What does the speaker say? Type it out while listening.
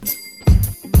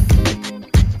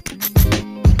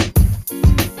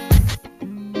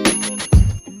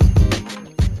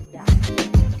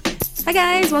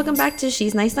Hi guys, welcome back to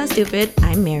She's Nice Not Stupid.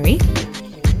 I'm Mary,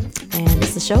 and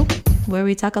this is a show where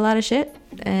we talk a lot of shit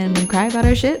and cry about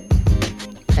our shit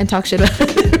and talk shit about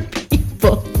other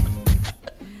people.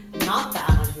 Not that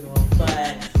much people,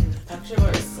 but talk shit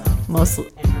about yourself.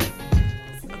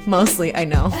 Mostly, I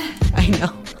know.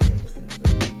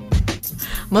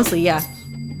 Mostly, yeah.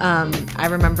 I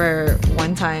remember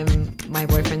one time my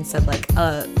boyfriend said like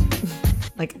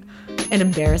an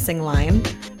embarrassing line,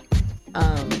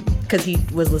 because he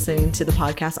was listening to the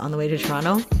podcast on the way to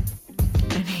Toronto,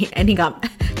 and he got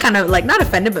kind of like not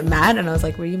offended but mad, and I was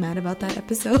like, were you mad about that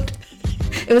episode?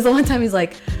 It was the one time he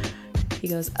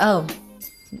goes, oh,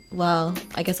 well,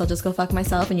 I guess I'll just go fuck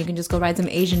myself and you can just go ride some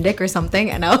Asian dick or something.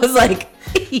 And I was like,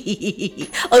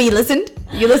 oh, you listened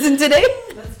today?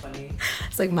 That's funny.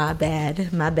 It's like, my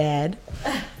bad.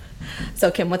 So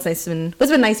Kim, what's been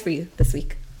nice for you this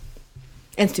week?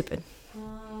 And stupid.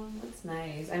 What's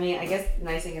nice? I mean, I guess the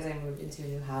nice thing is I moved into a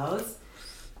new house.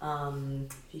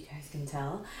 If you guys can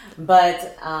tell.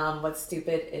 But what's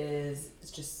stupid is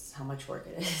it's just how much work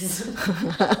it is.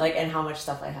 And how much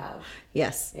stuff I have.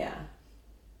 Yes. Yeah.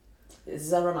 This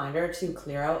is a reminder to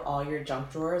clear out all your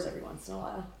junk drawers every once in a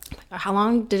while. How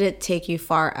long did it take you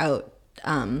far out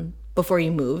before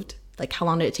you moved? Like, how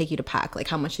long did it take you to pack? Like,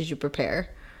 how much did you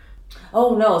prepare?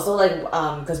 Oh no! So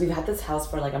because we've had this house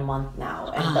for like a month now,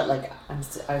 and but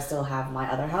I still have my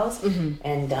other house,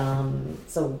 and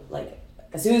so like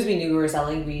as soon as we knew we were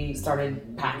selling, we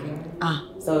started packing.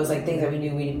 So it was like things that we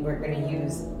knew we weren't going to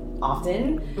use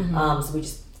often. So we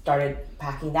just started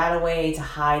packing that away to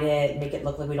hide it, make it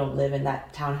look like we don't live in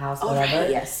that townhouse, whatever. Right.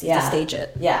 Yes, to stage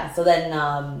it. Yeah. So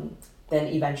then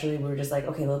eventually we were just like,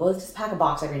 okay, well, let's just pack a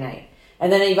box every night.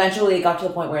 And then eventually it got to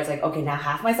the point where it's like, okay, now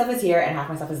half my stuff is here and half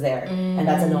my stuff is there. And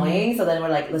that's annoying. So then we're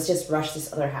like, let's just rush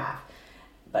this other half.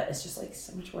 But it's just like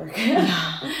so much work.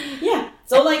 Yeah.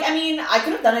 So I mean, I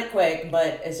could have done it quick,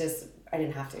 but it's just, I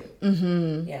didn't have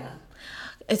to. Yeah.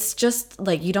 It's just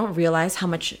like you don't realize how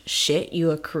much shit you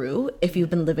accrue if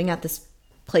you've been living at this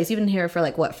place. You've been here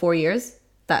for 4 years?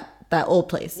 That old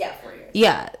place. Yeah, 4 years.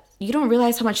 Yeah. You don't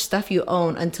realize how much stuff you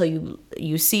own until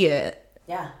you see it.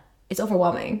 Yeah. It's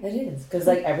overwhelming. It is. Because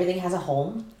everything has a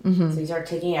home. So you start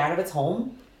taking it out of its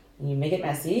home and you make it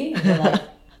messy. And you're like,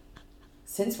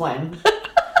 since when?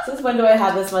 Since when do I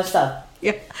have this much stuff?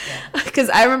 Yeah. Because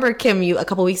I remember, Kim, you a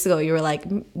couple weeks ago, you were like,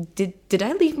 did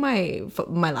I leave my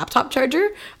laptop charger?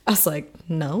 I was like,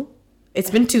 no.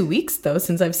 It's been 2 weeks, though,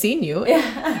 since I've seen you.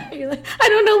 Yeah. You're like, I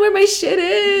don't know where my shit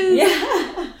is.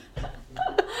 Yeah.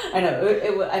 I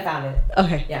know. I found it.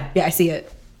 Okay. Yeah. Yeah, I see it.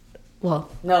 Well,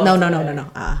 no.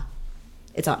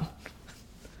 It's on.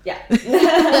 Yeah.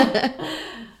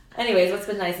 Anyways, what's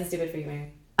been nice and stupid for you, Mary?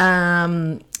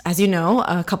 As you know,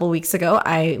 a couple weeks ago,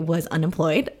 I was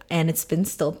unemployed, and it's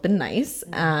still been nice.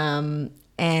 And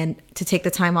to take the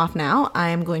time off now,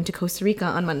 I'm going to Costa Rica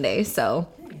on Monday, so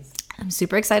nice. I'm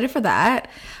super excited for that.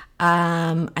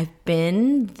 I've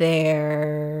been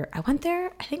there. I went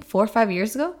there, I think 4 or 5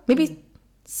 years ago, maybe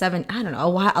 7. I don't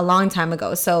know, a long time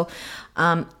ago. So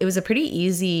it was a pretty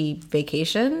easy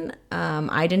vacation.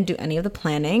 I didn't do any of the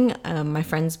planning. My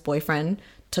friend's boyfriend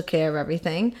took care of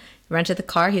everything. Rented the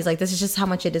car. He's like, this is just how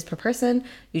much it is per person.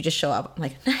 You just show up. I'm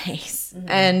like, nice.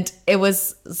 And it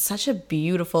was such a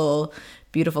beautiful,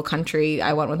 beautiful country.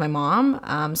 I went with my mom.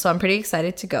 So I'm pretty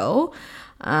excited to go.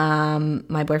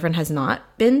 My boyfriend has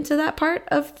not been to that part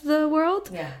of the world.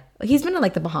 Yeah. He's been to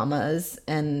the Bahamas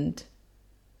and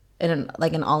in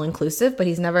an all-inclusive, but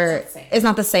he's never, it's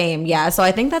not the same. Yeah. So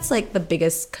I think that's the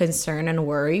biggest concern and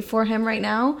worry for him right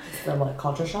now. The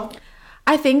culture shock?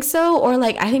 I think so. Or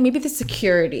I think maybe the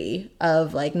security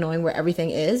of knowing where everything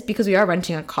is, because we are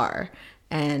renting a car.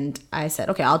 And I said,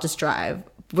 okay, I'll just drive.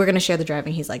 We're going to share the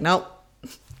driving. He's like, nope,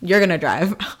 you're going to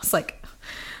drive. I was like,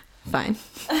 fine.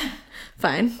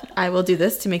 I will do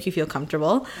this to make you feel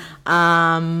comfortable.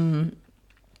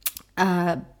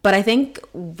 But I think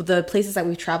the places that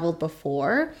we've traveled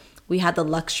before, we had the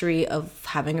luxury of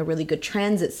having a really good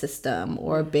transit system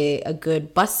or a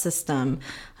good bus system.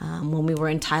 When we were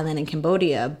in Thailand and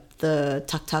Cambodia, the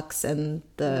tuk-tuks and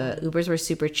the Ubers were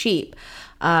super cheap.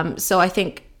 So I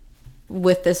think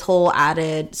with this whole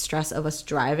added stress of us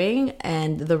driving,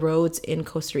 and the roads in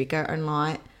Costa Rica are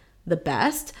not the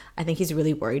best, I think he's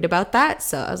really worried about that.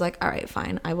 So I was like, all right,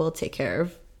 fine. I will take care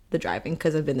of the driving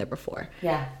because I've been there before.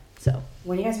 Yeah. So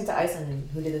when you guys went to Iceland,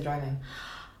 who did the driving?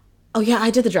 Oh, yeah,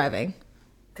 I did the driving.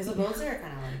 Because the roads there are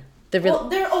kind of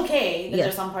they're okay. But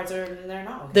there's some parts where they're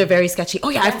not okay. They're very sketchy. Oh,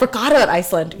 yeah, I forgot about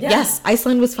Iceland. Yeah. Yes,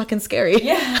 Iceland was fucking scary.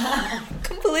 Yeah.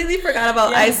 Completely forgot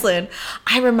about Iceland.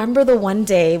 I remember the one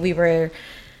day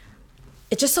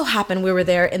it just so happened we were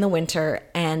there in the winter,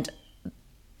 and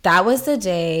that was the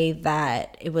day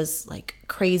that it was like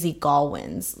crazy gall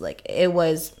winds. Like it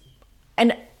was,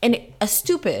 and a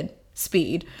stupid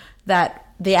speed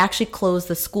that they actually closed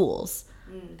the schools.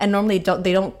 And normally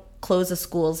they don't close the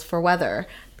schools for weather,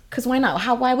 because why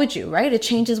not? Why would you, right? It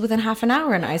changes within half an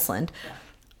hour in Iceland.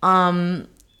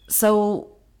 So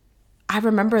I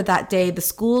remember that day the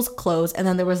schools closed, and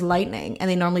then there was lightning, and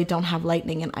they normally don't have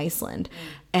lightning in Iceland.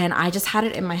 And I just had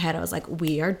it in my head. I was like,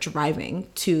 we are driving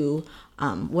to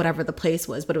whatever the place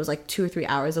was, but it was like 2 or 3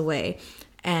 hours away.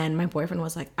 And my boyfriend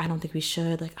was like, I don't think we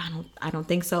should. Like, I don't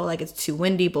think so. Like, it's too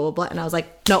windy, blah, blah, blah. And I was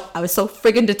like, no, I was so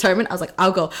friggin' determined. I was like,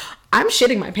 I'll go. I'm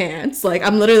shitting my pants. Like,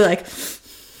 I'm literally like,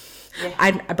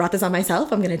 I brought this on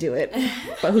myself. I'm going to do it.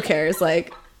 But who cares?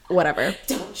 Like, whatever.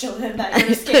 Don't show him that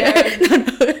you're scared.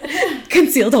 No.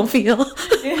 Conceal, don't feel.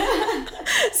 Yeah.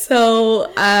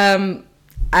 So,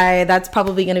 that's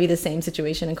probably going to be the same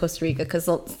situation in Costa Rica, because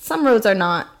some roads are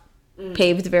not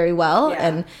paved very well. Yeah.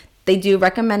 And they do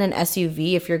recommend an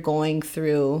SUV if you're going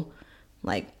through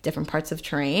like different parts of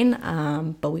terrain.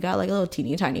 But we got like a little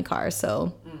teeny tiny car,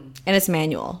 so and it's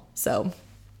manual. So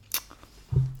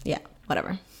yeah,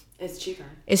 whatever. It's cheaper.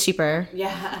 It's cheaper.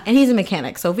 Yeah. And he's a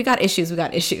mechanic, so if we got issues,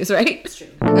 right? It's true.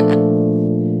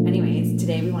 Anyways,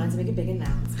 today we wanted to make a big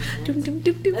announcement.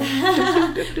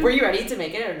 Were you ready to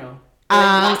make it or no?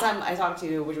 Last time I talked to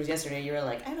you, which was yesterday, you were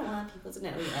like, I don't want people to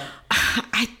know yet.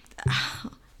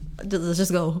 Let's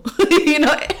just go. You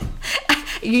know,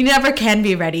 you never can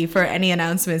be ready for any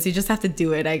announcements. You just have to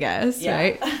do it, I guess,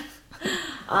 right?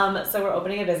 So we're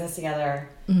opening a business together.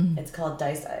 It's called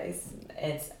Diced Ice.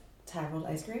 It's tag rolled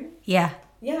ice cream. Yeah.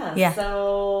 Yeah.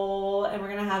 So, and we're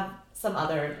gonna have some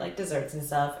other like desserts and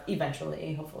stuff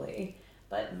eventually, hopefully.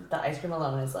 But the ice cream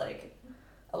alone is like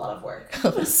a lot of work.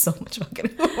 It's so much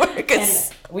fucking work.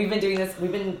 And we've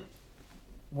been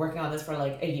working on this for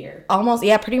like a year. Almost,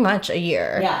 yeah, pretty much a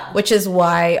year. Yeah. Which is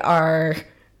why our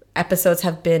episodes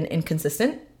have been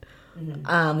inconsistent.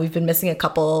 We've been missing a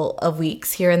couple of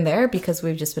weeks here and there because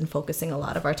we've just been focusing a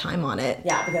lot of our time on it.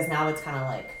 Yeah, because now it's kind of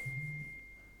like...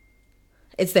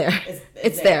 It's there.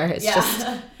 It's there. It's just...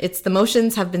 It's the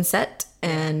motions have been set,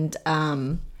 and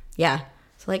yeah.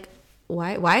 So like,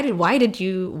 why did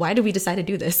we decide to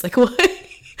do this? Like, why?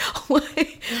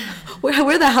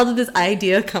 Where the hell did this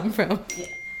idea come from? Yeah.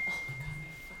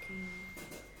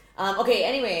 Oh my god, okay,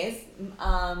 anyways,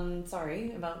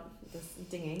 sorry about this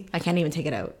dinging. I can't even take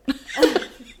it out.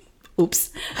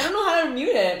 Oops. I don't know how to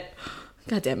mute it.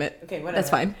 God damn it. Okay, whatever.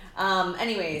 That's fine.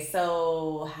 Anyways,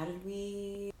 so how did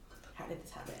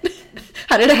this happen?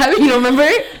 How did it happen? You don't remember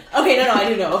it? Okay, no, I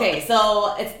do know. Okay,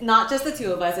 so it's not just the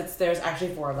two of us. There's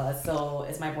actually four of us. So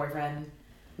it's my boyfriend,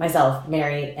 myself,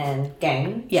 Mary, and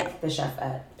Gang. Yeah. The chef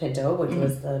at Pinto, which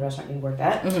was the restaurant we worked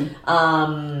at.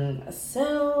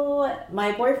 So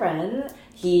my boyfriend,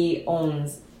 he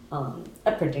owns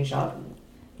a printing shop.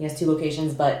 He has 2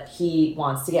 locations, but he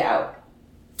wants to get out.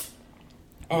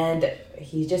 And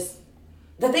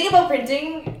the thing about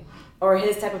printing or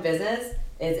his type of business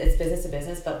is it's business to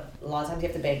business, but a lot of times you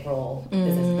have to bankroll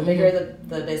business. The bigger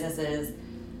the business is,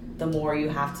 the more you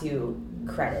have to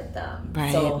credit them.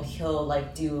 Right. So he'll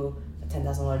like do a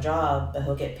 $10,000 job, but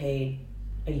he'll get paid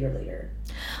a year later.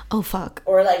 Oh fuck.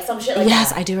 Or like some shit like that.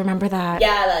 Yes, I do remember that.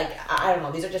 Yeah, like I don't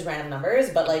know. These are just random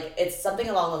numbers, but like it's something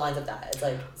along the lines of that. It's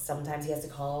like sometimes he has to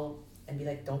call and be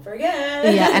like, "Don't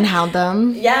forget." Yeah, and hound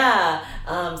them. Yeah.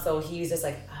 So he's just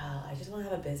like, oh, I just want to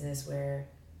have a business where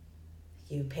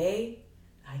you pay,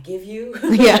 I give you.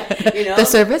 Yeah. You know, the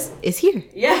service is here.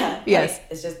 Yeah. Yes. Like,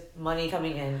 it's just money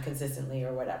coming in consistently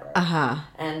or whatever.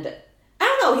 And I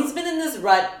don't know. He's been in this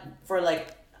rut for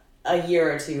like a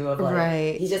year or two of like,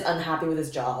 right. He's just unhappy with his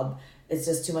job. It's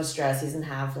just too much stress. He doesn't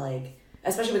have like,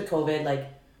 especially with COVID, like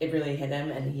it really hit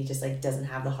him, and he just like doesn't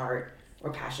have the heart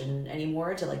or passion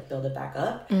anymore to like build it back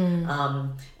up.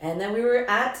 And then we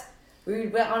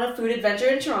went on a food adventure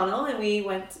in Toronto, and we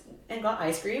went and got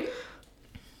ice cream,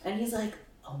 and he's like,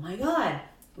 oh my god,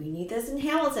 we need this in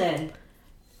Hamilton.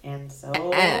 And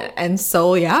so yeah.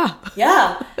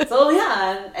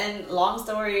 And long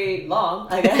story long,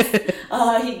 I guess,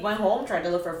 he went home, tried to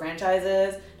look for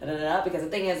franchises, because the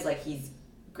thing is, like, he's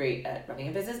great at running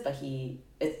a business, but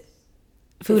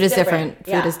food is different.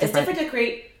 It's different to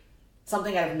create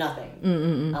something out of nothing.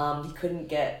 He couldn't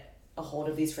get a hold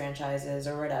of these franchises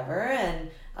or whatever, and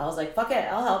I was like, fuck it,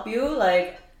 I'll help you.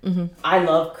 Like, I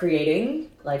love creating.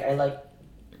 Like, I like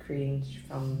creating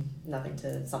from nothing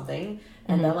to something.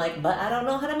 And I'm like, but I don't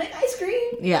know how to make ice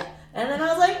cream. Yeah. And then I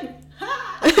was like,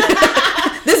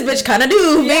 ha! This bitch kind of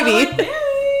do, maybe. Like,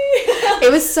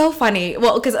 It was so funny.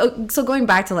 Well, because so going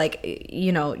back to like,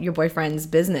 you know, your boyfriend's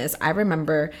business, I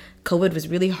remember COVID was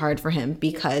really hard for him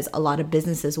because a lot of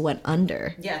businesses went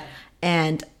under. Yeah.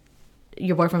 And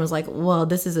your boyfriend was like, well,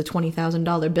 this is a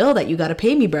 $20,000 bill that you got to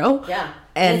pay me, bro. Yeah.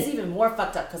 And it's even more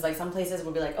fucked up because, like, some places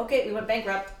will be like, okay, we went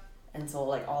bankrupt. And so,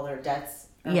 like, all their debts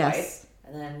are wiped.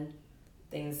 And then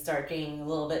things start getting a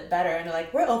little bit better. And they're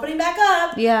like, we're opening back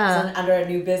up. Yeah. So under a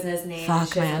new business name.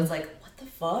 Fuck, man. It was like, what the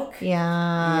fuck?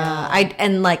 Yeah.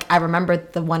 I remember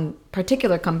the one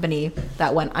particular company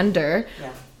that went under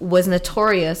was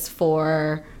notorious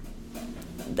for,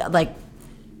 like,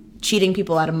 cheating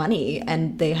people out of money.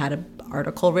 And they had an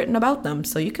article written about them.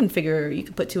 So you can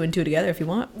put two and two together if you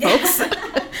want, folks.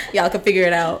 Y'all can figure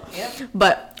it out. Yep.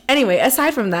 But anyway,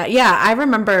 aside from that, I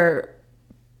remember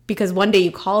because one day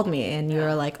you called me and you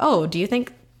were like, oh, do you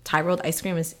think Thai rolled ice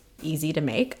cream is easy to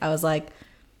make? I was like,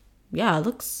 yeah, it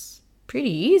looks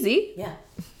pretty easy. Yeah.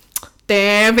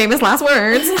 Damn, famous last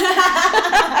words.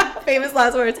 Famous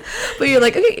last words. But you're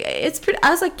like, okay, it's pretty. I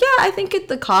was like, yeah, I think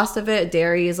the cost of it,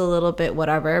 dairy is a little bit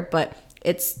whatever, but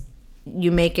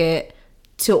you make it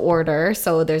to order,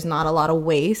 so there's not a lot of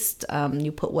waste.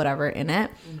 You put whatever in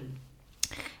it. Mm-hmm.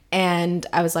 And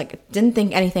I was like, didn't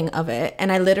think anything of it. And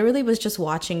I literally was just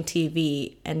watching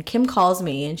TV and Kim calls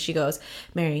me and she goes,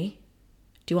 Mary,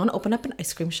 do you want to open up an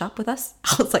ice cream shop with us?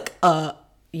 I was like,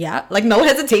 yeah, like no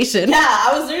hesitation. Yeah,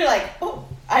 I was really like, oh,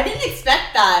 I didn't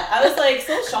expect that. I was like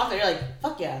so shocked that you're like,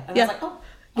 fuck yeah. And I was like, oh,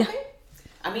 okay. Yeah.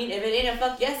 I mean, if it ain't a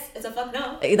fuck yes, it's a fuck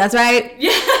no. That's right.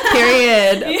 Yeah.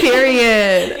 Period.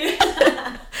 Period.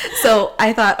 Yeah. So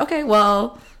I thought, okay,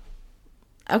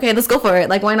 let's go for it.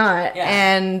 Like, why not? Yeah.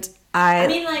 And I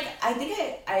mean, like, I think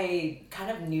I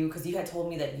kind of knew because you had told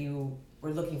me that you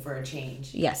were looking for a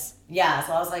change. Yes. Yeah,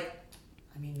 so I was like,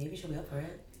 I mean, maybe she'll be up for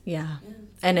it. Yeah.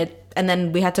 And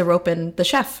then we had to rope in the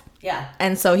chef. Yeah.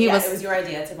 And so it was your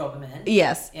idea to rope him in.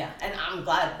 Yes. Yeah. And I'm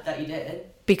glad that you did.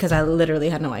 Because I literally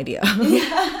had no idea.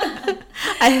 Yeah.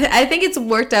 I think it's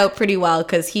worked out pretty well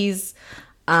because he's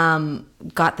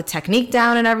got the technique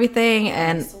down and everything. Yeah,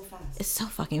 and it's so fast. It's so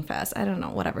fucking fast. I don't know,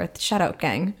 whatever. Shout out,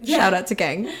 gang. Yeah. Shout out to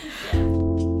gang.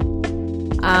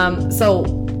 Yeah. So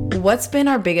what's been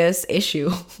our biggest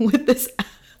issue with this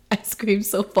ice cream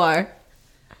so far?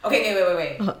 Okay,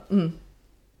 wait.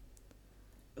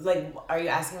 Like, are you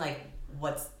asking, like,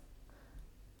 what's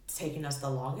taking us the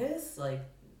longest? Like,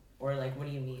 or, like, what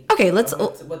do you mean? Okay,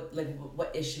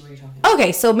 what issue are you talking about?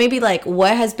 Okay, so maybe, like,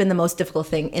 what has been the most difficult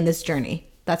thing in this journey?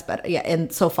 That's better. Yeah,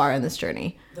 and so far in this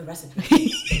journey. The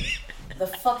recipe. The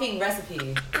fucking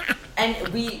recipe. And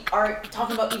we are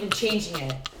talking about even changing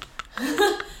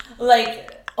it.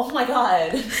 Like... Oh my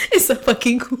god. It's a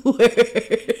fucking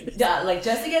word. Yeah, like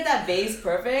just to get that base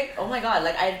perfect. Oh my god.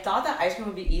 Like I thought that ice cream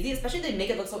would be easy, especially they make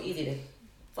it look so easy to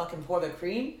fucking pour the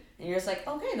cream. And you're just like,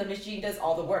 okay, the machine does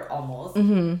all the work almost.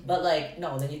 Mm-hmm. But like,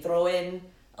 no, then you throw in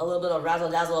a little bit of razzle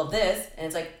dazzle of this, and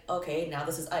it's like, okay, now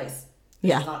this is ice.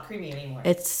 It's not creamy anymore.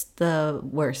 It's the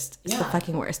worst. It's the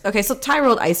fucking worst. Okay, so Thai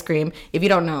rolled ice cream, if you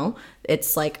don't know,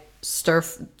 it's like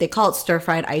they call it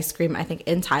stir-fried ice cream, I think,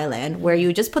 in Thailand, where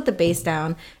you just put the base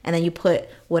down and then you put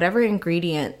whatever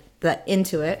ingredient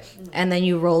into it, and then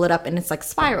you roll it up and it's like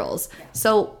spirals. Yeah.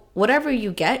 So whatever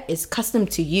you get is custom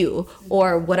to you,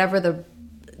 or whatever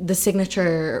the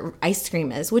signature ice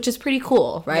cream is, which is pretty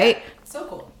cool, right? Yeah, so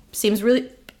cool. Seems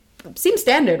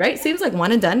standard, right? Yeah. Seems like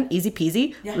one and done, easy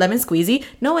peasy, lemon squeezy.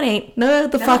 No, it ain't. No,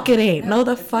 the fuck it ain't. No,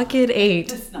 the fuck it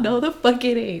ain't. No, the fuck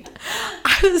it ain't.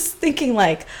 I was thinking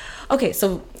like, okay,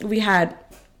 so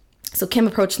Kim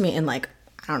approached me in like,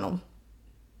 I don't know,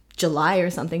 July or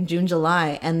something, June,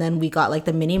 July. And then we got like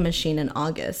the mini machine in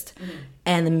August. Mm-hmm.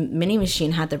 And the mini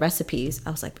machine had the recipes.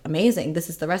 I was like, amazing. This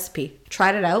is the recipe.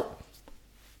 Tried it out.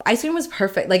 Ice cream was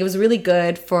perfect. Like, it was really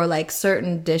good for like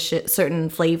certain dishes, certain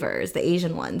flavors, the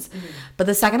Asian ones. Mm-hmm. But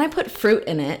the second I put fruit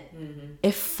in it,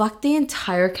 it fucked the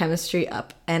entire chemistry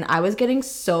up. And I was getting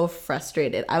so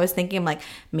frustrated. I was thinking, like,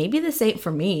 maybe this ain't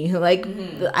for me. Like,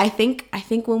 I think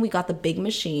when we got the big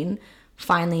machine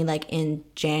finally, like in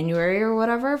January or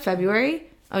whatever, February.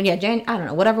 Oh yeah, I don't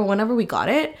know, whenever we got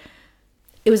it,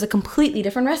 it was a completely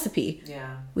different recipe.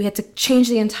 Yeah. We had to change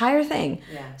the entire thing.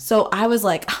 Yeah. So I was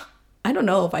like, I don't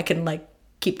know if I can like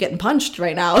keep getting punched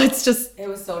right now. It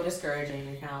was so discouraging.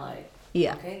 You're kind of like,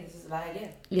 okay, this is a bad idea.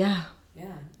 Yeah.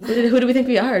 Yeah. Who do we think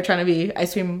we are, trying to be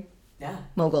ice cream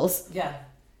moguls? Yeah.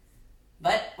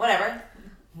 But whatever.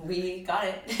 We got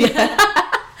it. Yeah.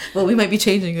 Well, we might be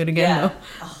changing it again, though.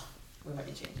 Oh, we might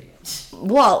be changing it.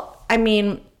 Well, I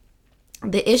mean,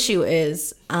 the issue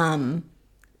is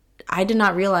I did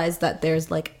not realize that there's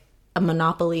like a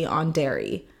monopoly on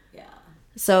dairy. Yeah.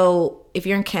 So if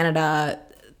you're in Canada,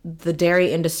 the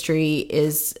dairy industry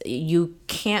is, you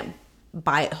can't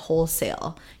buy it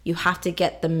wholesale. You have to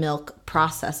get the milk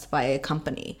processed by a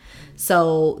company.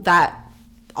 So that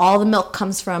all the milk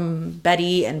comes from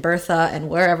Betty and Bertha and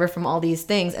wherever, from all these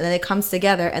things, and then it comes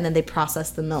together and then they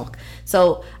process the milk.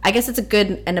 So I guess it's a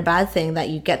good and a bad thing that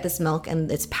you get this milk and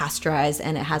it's pasteurized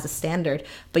and it has a standard,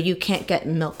 but you can't get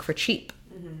milk for cheap,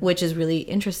 which is really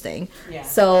interesting. Yeah.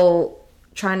 So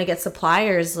trying to get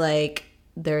suppliers, like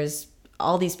there's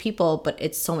all these people, but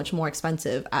it's so much more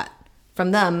expensive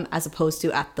from them as opposed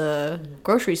to at the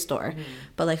grocery store.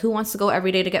 But like, who wants to go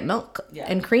every day to get milk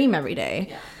and cream every day?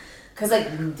 Yeah. Because,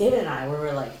 like, David and I, we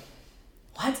were like,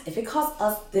 what? If it costs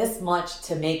us this much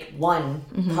to make one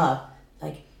cup,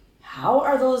 like, how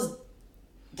are those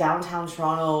downtown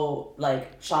Toronto,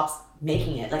 like, shops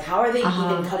making it? Like, how are they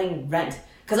even cutting rent?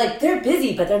 Because, like, they're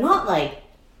busy, but they're not, like,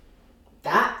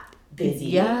 that busy.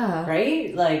 Yeah.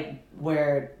 Right? Like,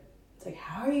 where it's like,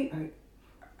 how are you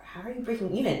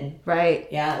breaking even? Right.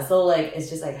 Yeah. So, like,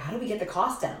 it's just like, how do we get the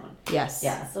cost down? Yes.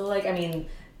 Yeah. So, like, I mean,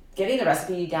 getting the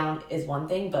recipe down is one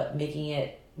thing, but making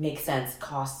it make sense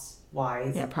cost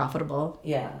wise. Yeah, profitable.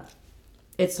 Yeah.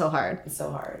 It's so hard. It's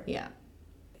so hard. Yeah.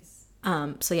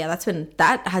 So yeah,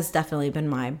 that has definitely been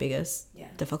my biggest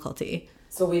difficulty.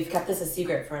 So we've kept this a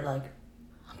secret for like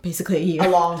basically a year. A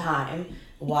long time.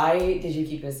 Why did you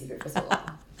keep it a secret for so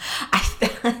long?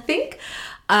 I think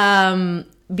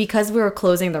because we were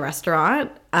closing the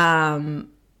restaurant, and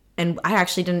I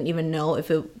actually didn't even know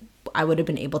if I would have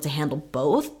been able to handle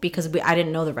both, because I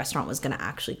didn't know the restaurant was going to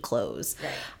actually close.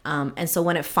 Right. And so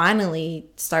when it finally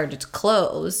started to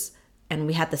close and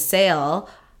we had the sale,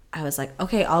 I was like,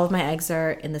 okay, all of my eggs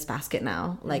are in this basket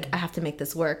now. Like, I have to make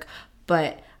this work.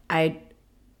 But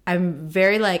I'm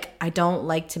very like, I don't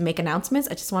like to make announcements.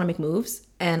 I just want to make moves.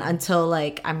 And until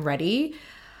like I'm ready,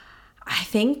 I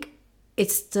think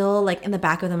it's still like in the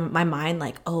back of my mind,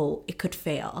 like, oh, it could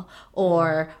fail,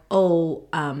 or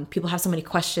people have so many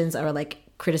questions or like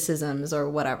criticisms or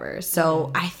whatever.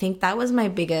 So I think that was my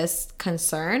biggest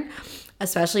concern,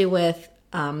 especially with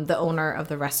the owner of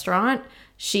the restaurant.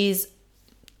 She's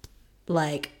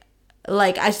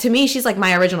to me, she's like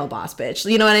my original boss bitch.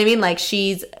 You know what I mean? Like,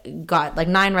 she's got like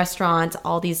 9 restaurants,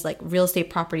 all these like real estate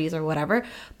properties or whatever,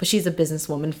 but she's a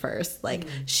businesswoman first. Like,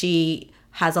 she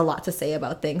has a lot to say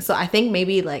about things. So I think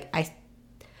maybe like I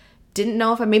didn't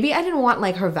know I didn't want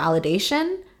like her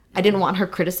validation. I didn't want her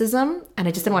criticism, and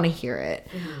I just didn't want to hear it.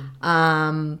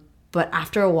 But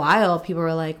after a while, people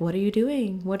were like, "What are you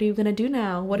doing? What are you gonna do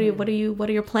now? What are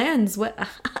your plans? What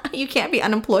you can't be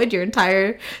unemployed your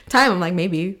entire time." I'm like,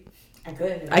 maybe I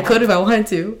could if I wanted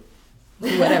to,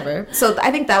 whatever. So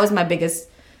I think that was my biggest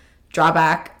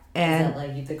drawback. And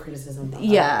like the criticism.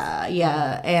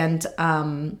 Yeah,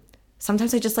 and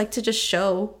sometimes I just like to just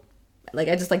show, like,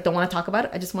 I just like don't want to talk about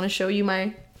it. I just want to show you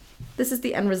this is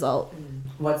the end result.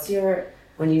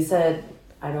 When you said,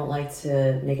 I don't like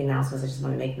to make announcements, I just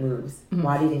want to make moves.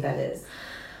 Why do you think that is?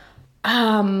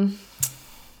 I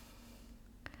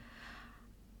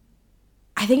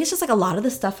think it's just like a lot of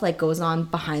the stuff like goes on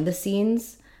behind the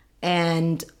scenes.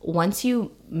 And once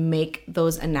you make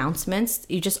those announcements,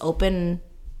 you just open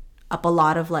up a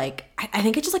lot of like, I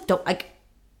think it just like don't like,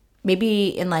 maybe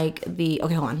in like okay,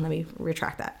 hold on, let me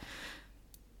retract that.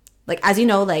 Like, as you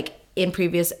know, like in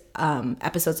previous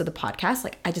episodes of the podcast,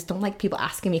 like I just don't like people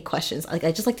asking me questions. Like,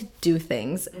 I just like to do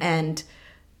things, and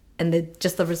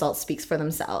the result speaks for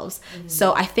themselves.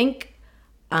 So I think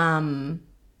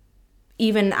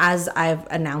even as I've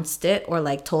announced it or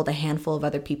like told a handful of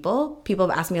other people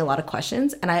have asked me a lot of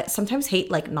questions, and I sometimes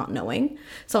hate like not knowing.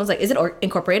 Someone's like, "Is it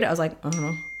incorporated?" I was like, "I don't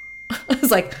know." I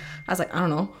was like, "I don't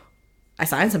know." I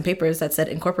signed some papers that said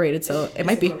incorporated, so it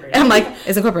might be. And I'm like,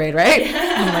 it's incorporated, right?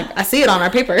 I'm like, I see it on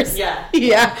our papers. Yeah.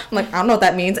 Yeah. I'm like, I don't know what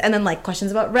that means. And then like questions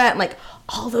about rent, like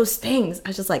all those things. I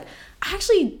was just like, I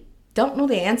actually don't know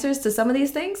the answers to some of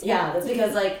these things. Yeah, that's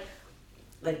because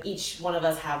like each one of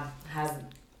us has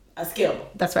a skill.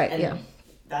 That's right. And yeah.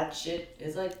 That shit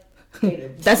is like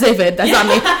David. That's David. That's not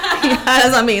me. Yeah,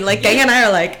 that's not me. Like, Gang and I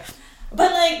are like.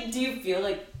 But like, do you feel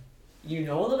like you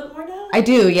know a little bit more now? I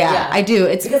do, yeah. I do.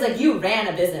 It's because like you ran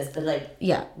a business, but like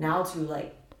now to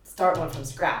like start one from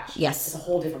scratch. Yes. It's a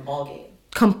whole different ballgame.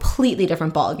 Completely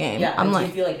different ball game. Yeah. I'm like, do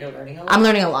you feel like you're learning a lot? I'm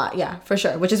learning a lot, yeah, for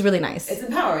sure, which is really nice. It's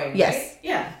empowering. Yes. Right?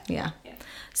 Yeah. Yeah.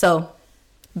 So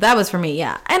that was for me,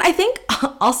 yeah. And I think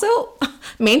also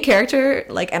main character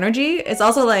like energy is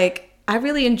also like, I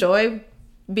really enjoy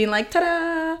being like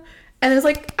ta-da, and there's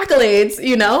like accolades,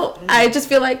 you know. I just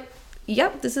feel like,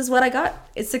 yep, this is what I got.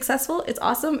 It's successful. It's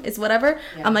awesome. It's whatever.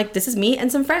 Yeah. I'm like, this is me and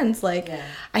some friends. Like,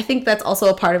 I think that's also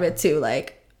a part of it too.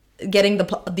 Like, getting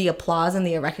the applause and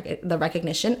the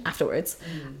recognition afterwards.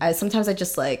 Sometimes I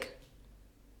just like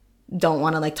don't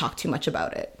want to like talk too much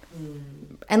about it.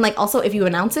 And like also if you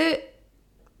announce it,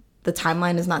 the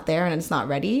timeline is not there and it's not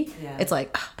ready. It's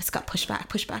like it's got push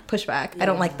back. I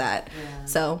don't like that.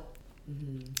 So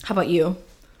how about you?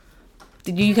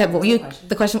 Did you have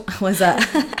the question was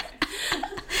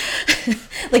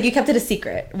like you kept it a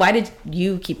secret. Why did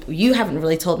you haven't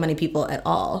really told many people at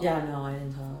all? Yeah, no, I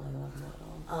didn't tell like a lot of people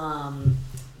at all.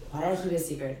 Why did I keep it a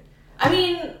secret? I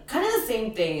mean, kind of the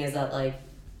same thing is that like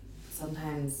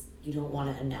sometimes you don't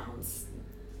want to announce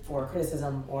for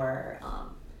criticism or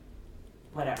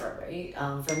whatever, right?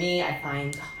 For me, I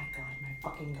find, oh my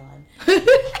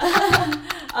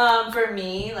god. For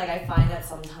me, like I find that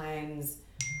sometimes.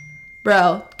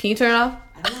 Bro, can you turn it off?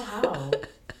 I don't know how.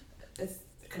 It's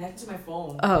connected to my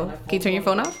phone. Oh, my phone can you turn your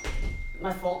phone off?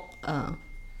 My phone. Oh.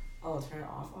 Oh, turn it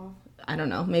off. I don't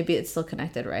know. Maybe it's still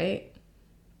connected, right?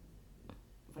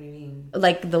 What do you mean?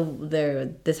 Like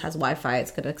this has Wi-Fi.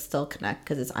 It's gonna still connect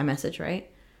because it's iMessage, right?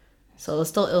 So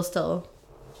it'll still.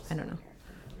 I don't know.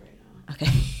 Okay.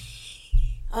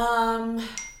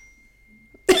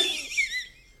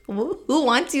 Who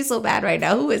wants you so bad right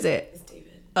now? Who is it? It's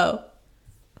David. Oh.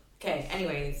 Okay.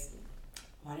 Anyways,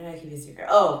 why did I keep it a secret?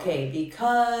 Oh, okay.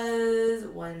 Because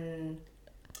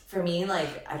for me,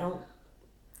 like I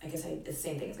guess it's the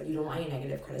same thing. It's like you don't want any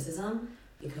negative criticism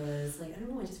because like I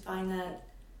don't know. I just find that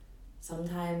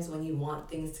sometimes when you want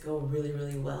things to go really,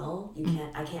 really well,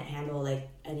 I can't handle like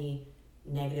any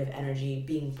negative energy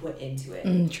being put into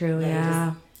it. True, like,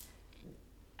 yeah.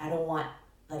 I don't want,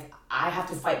 like, I have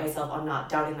to fight myself on not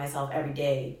doubting myself every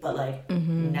day, but like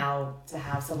now to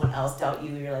have someone else doubt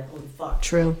you, you're like, holy fuck.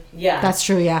 True. Yeah. That's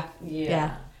true, yeah.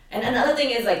 Yeah. And another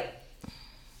thing is like,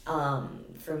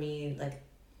 for me, like,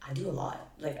 I do a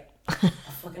lot. Like, I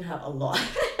fucking have a lot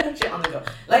of shit on the go.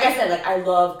 Like I said, like, I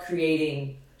love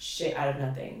creating shit out of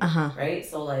nothing. Right?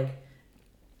 So, like,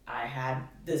 I had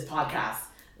this podcast.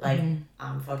 Like,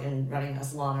 I'm fucking running a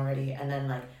salon already. And then,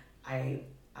 like, I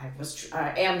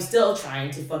am still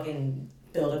trying to fucking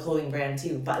build a clothing brand,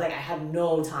 too. But, like, I have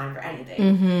no time for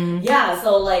anything. Yeah,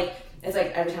 so, like, it's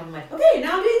like every time I'm like, okay,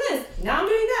 now I'm doing this. Now I'm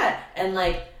doing that. And,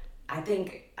 like, I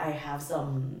think I have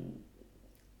some...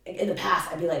 in the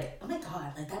past, I'd be like, oh my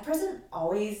god, like that person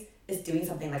always is doing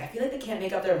something. Like I feel like they can't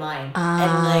make up their mind,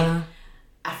 and like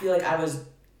I feel like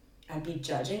I'd be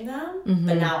judging them,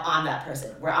 but now I'm that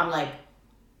person where I'm like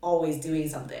always doing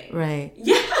something. Right.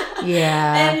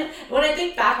 Yeah. And when I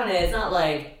think back on it, it's not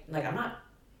like I'm not.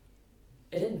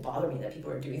 It didn't bother me that people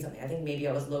were doing something. I think maybe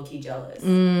I was low key jealous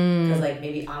because like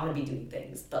maybe I want to be doing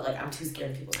things, but like I'm too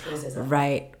scared of people's criticism.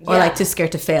 Right. Or like too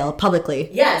scared to fail publicly.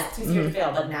 Yes, too scared to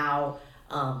fail. But now.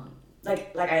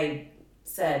 Like I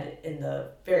said in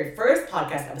the very first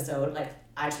podcast episode, like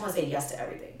I just want to say yes to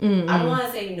everything. I don't want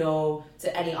to say no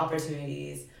to any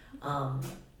opportunities.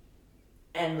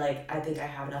 And like I think I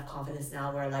have enough confidence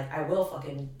now where like I will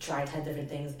fucking try 10 different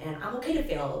things, and I'm okay to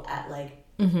fail at like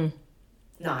 9,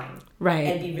 right,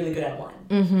 and be really good at 1.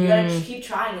 You gotta keep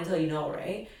trying until you know,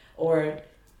 right? Or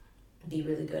be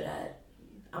really good at.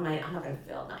 I'm not gonna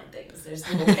fail 9 things. There's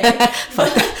no way.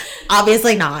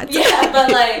 Obviously not. Yeah,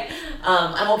 but like,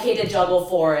 I'm okay to juggle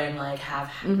 4 and like have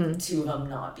 2 of them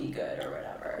not be good or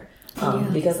whatever.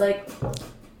 Because like,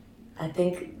 I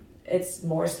think it's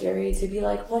more scary to be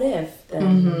like, what if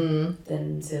than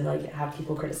to like have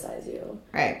people criticize you.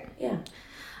 Right. Yeah.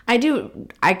 I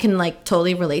can like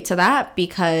totally relate to that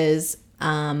because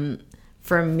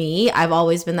for me, I've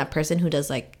always been that person who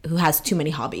has too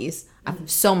many hobbies. I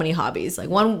have so many hobbies. Like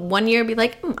one year be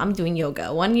like, I'm doing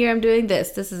yoga. One year I'm doing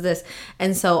this is this.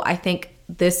 And so I think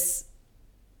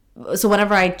so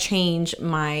whenever I change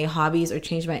my hobbies or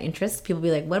change my interests, people be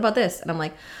like, what about this? And I'm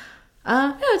like,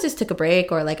 I just took a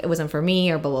break, or like it wasn't for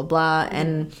me, or blah, blah, blah.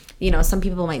 And, you know, some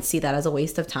people might see that as a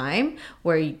waste of time,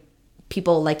 where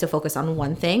people like to focus on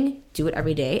one thing, do it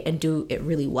every day, and do it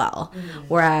really well.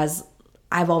 Whereas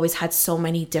I've always had so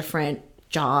many different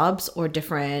jobs or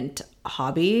different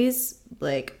hobbies.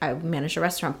 Like I manage a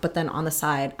restaurant, but then on the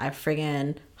side I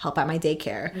friggin' help at my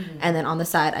daycare, and then on the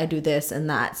side I do this and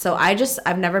that. So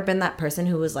I've never been that person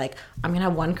who was like, I'm gonna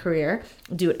have one career,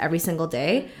 do it every single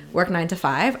day, work 9 to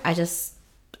 5. I just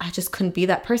couldn't be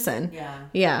that person.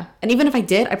 Yeah. And even if I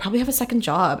did, I probably have a second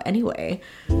job anyway.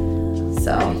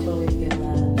 So I totally get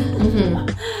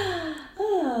that.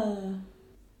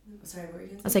 Sorry, what were you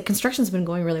gonna say? I was like, construction's been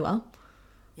going really well.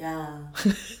 Yeah.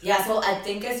 So I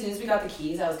think as soon as we got the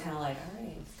keys, I was kind of like, all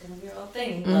right, it's gonna be a real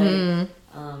thing. Like,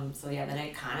 so yeah, then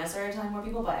I kind of started telling more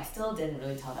people, but I still didn't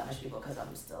really tell that much people because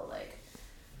I'm still like,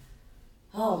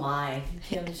 oh my,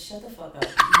 Kim, shut the fuck up.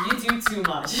 You do too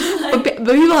much. Like,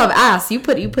 but people have asked. You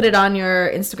put it on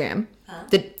your Instagram. Huh?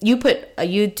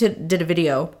 You did a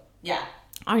video Yeah.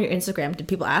 On your Instagram, did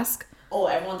people ask? Oh,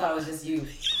 everyone thought it was just you.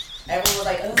 Everyone was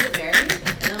like, oh, is it Mary?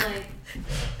 And I'm like,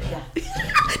 yeah.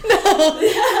 No.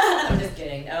 I'm just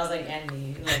kidding. I was like, and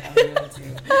me. Like, I'm doing it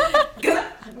too. Because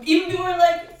even people were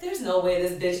like, there's no way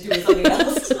this bitch doing something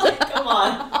else. Like, come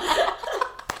on.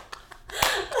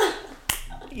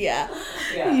 Yeah.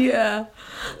 Yeah. Yeah.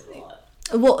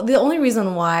 Well, the only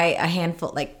reason why a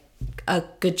handful, like a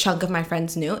good chunk of my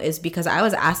friends knew is because I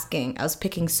was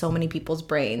picking so many people's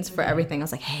brains for everything. I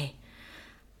was like, hey,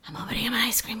 I'm opening an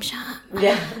ice cream shop.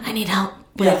 Yeah. I need help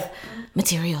with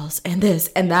materials and this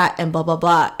and that and blah, blah,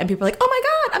 blah. And people were like, oh my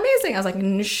God, amazing. I was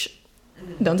like, shh,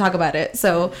 don't talk about it.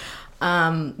 So,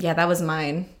 yeah, that was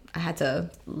mine. I had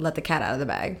to let the cat out of the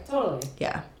bag. Totally.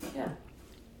 Yeah. Yeah.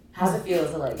 How's it feel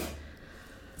to like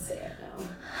say it now?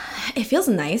 It feels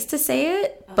nice to say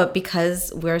it, but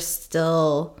because we're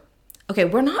still, okay,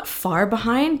 we're not far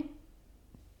behind,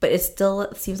 but it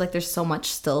still seems like there's so much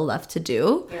still left to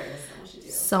do. There is so much to do.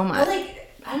 So much. But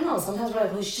like, I don't know, sometimes we're like,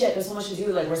 holy shit, there's so much to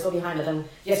do, like we're so behind, but then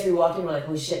yesterday we walked in, we're like,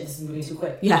 holy shit, this is moving too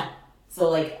quick. Yeah. So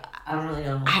like, I don't really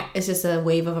know. It's just a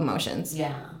wave of emotions.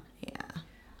 Yeah.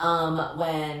 Yeah.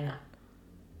 When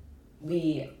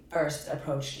we first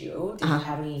approached you, did you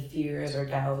have any fears or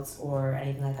doubts or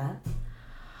anything like that?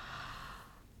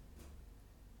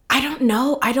 I don't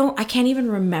know. I can't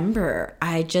even remember.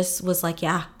 I just was like,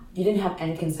 yeah. You didn't have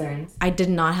any concerns? I did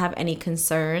not have any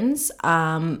concerns.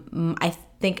 I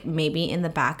think maybe in the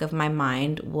back of my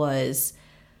mind was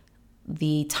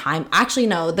the time. Actually,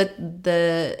 no.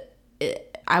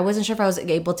 I wasn't sure if I was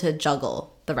able to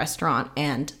juggle the restaurant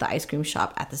and the ice cream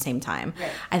shop at the same time.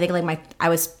 Right. I think like I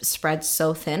was spread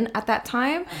so thin at that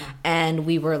time, and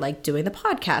we were like doing the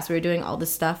podcast. We were doing all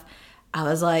this stuff. I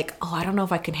was like, oh, I don't know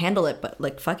if I can handle it, but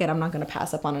like, fuck it, I'm not gonna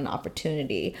pass up on an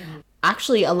opportunity.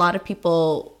 Actually, a lot of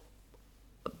people,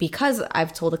 because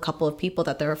I've told a couple of people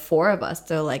that there are 4 of us,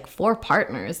 they're like 4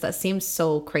 partners. That seems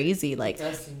so crazy. Like,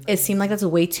 it seemed like that's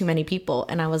way too many people.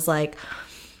 And I was like,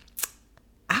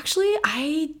 actually,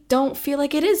 I don't feel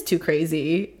like it is too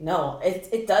crazy. No,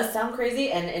 it does sound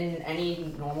crazy, and in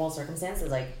any normal circumstances,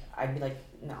 like, I'd be like,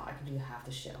 no, I can do half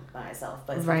the shit by myself.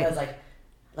 But it's because,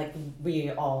 like,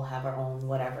 we all have our own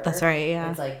whatever. That's right, yeah.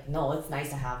 And it's like, no, it's nice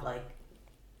to have, like,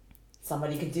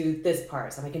 somebody could do this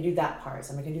part, somebody can do that part,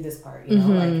 somebody can do this part, you know?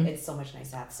 Like, it's so much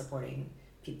nice to have supporting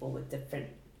people with different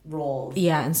roles.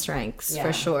 Yeah, and strengths,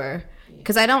 for sure.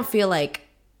 Because I don't feel like,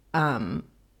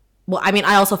 well, I mean,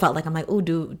 I also felt like, I'm like, oh,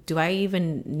 do I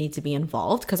even need to be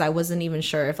involved? Because I wasn't even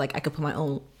sure if, like, I could put my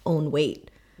own weight.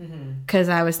 Because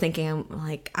I was thinking,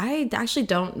 like, I actually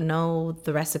don't know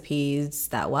the recipes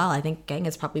that well. I think Gang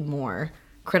is probably more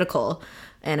critical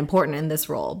and important in this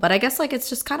role. But I guess, like, it's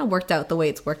just kind of worked out the way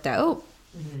it's worked out.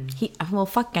 Well,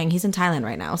 fuck Gang. He's in Thailand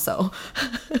right now, so.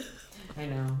 I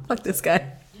know. Fuck this guy.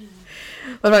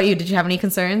 What about you? Did you have any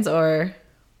concerns or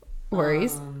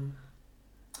worries?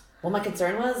 Well, my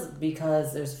concern was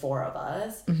because there's 4 of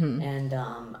us, and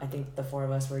I think the 4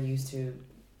 of us were used to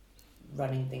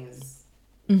running things.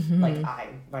 Like, I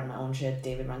run my own shit,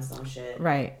 David runs his own shit.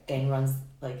 Right. Gang runs,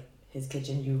 like, his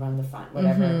kitchen, you run the front,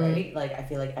 whatever, right? Like, I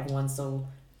feel like everyone's so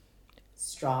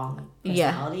strong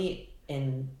personality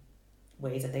in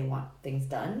ways that they want things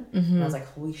done. And I was like,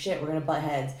 holy shit, we're gonna butt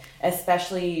heads.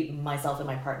 Especially myself and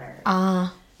my partner.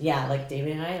 Yeah, like,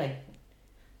 David and I, like,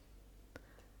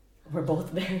 we're both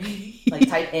very, like,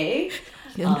 type A.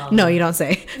 No, you don't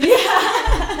say.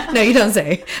 Yeah. No, you don't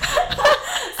say.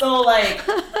 So, like,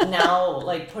 now,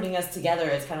 like, putting us together,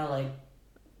 it's kind of like,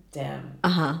 damn.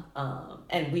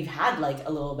 And we've had, like,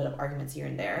 a little bit of arguments here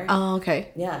and there. Oh,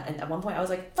 okay. Yeah, and at one point I was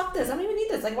like, fuck this, I don't even need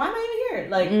this. Like, why am I even here?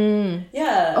 Like,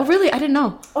 yeah. Oh, really? I didn't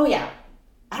know. Oh, yeah.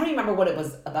 I don't even remember what it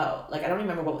was about. Like, I don't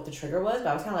remember what the trigger was, but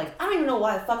I was kind of like, I don't even know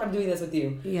why the fuck I'm doing this with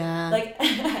you. Yeah. Like,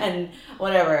 and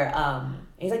whatever. And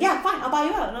he's like, yeah, fine, I'll buy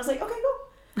you out. And I was like, okay, cool.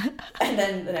 And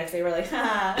then the next day we're like,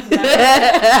 ha,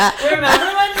 remember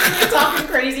when we were talking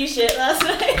crazy shit last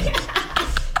night?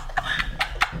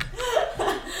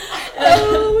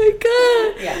 Oh my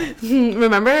god. Yeah.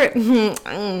 Remember?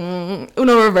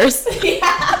 Uno reverse.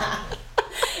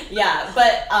 Yeah,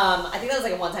 but I think that was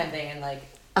like a one-time thing, and like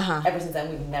ever since then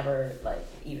we've never like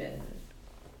even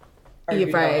argued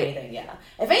about anything. Yeah.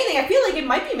 If anything, I feel like it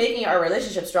might be making our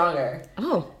relationship stronger.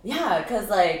 Oh. Yeah, because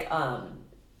like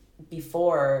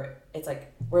before it's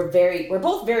like we're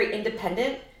both very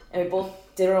independent, and we both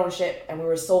did our own shit, and we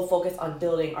were so focused on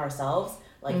building ourselves,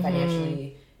 like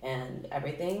financially and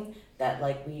everything, that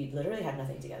like we literally had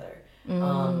nothing together.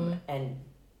 And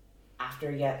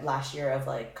after last year of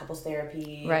like couples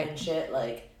therapy and shit,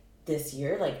 like this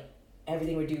year, like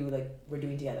everything we're doing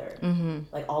together.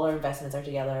 Like all our investments are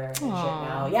together and shit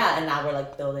now. Yeah, and now we're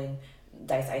like building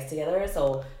Dice Ice together.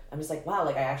 So I'm just like, wow,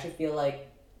 like I actually feel like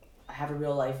I have a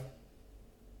real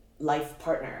life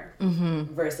partner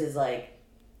versus like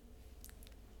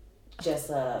just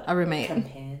a roommate,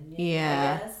 companion.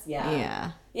 Yeah. I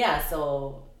guess. Yeah.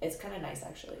 So it's kind of nice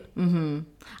actually.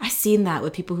 I've seen that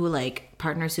with people who like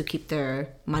partners who keep their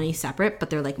money separate, but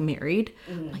they're like married.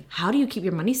 Like, how do you keep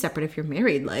your money separate if you're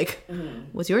married? Like,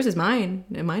 what's yours is mine,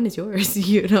 and mine is yours.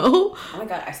 You know? Oh my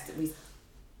god,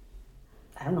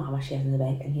 I don't know how much she has in the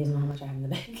bank, and he doesn't know how much I have in the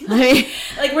bank.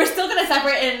 Like we're still gonna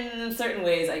separate in certain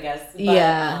ways, I guess. But,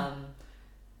 yeah.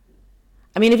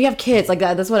 I mean, if you have kids, like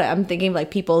that's what I'm thinking.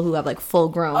 Like people who have like full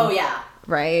grown. Oh yeah.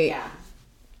 Right. Yeah.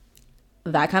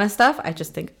 That kind of stuff. I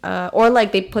just think, or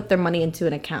like they put their money into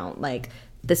an account. Like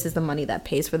this is the money that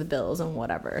pays for the bills and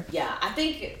whatever. Yeah, I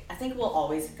think we're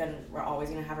always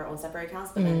gonna have our own separate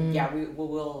accounts, but then we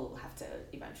will have to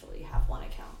eventually have one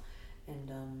account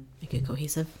and make it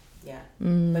cohesive. Yeah, but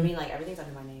I mean, like everything's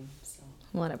under my name, so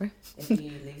whatever. If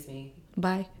he leaves me,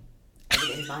 bye.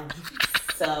 Everything's mine.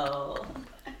 So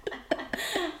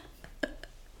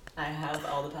I have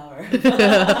all the power.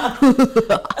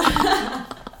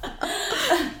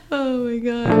 Oh my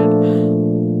god.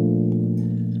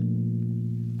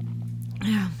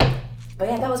 Yeah. But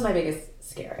yeah, that was my biggest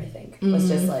scare, I think. Was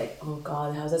just like, oh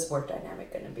god, how's this work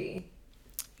dynamic gonna be?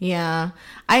 Yeah.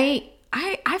 I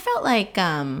felt like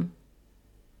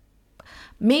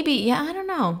maybe, I don't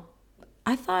know.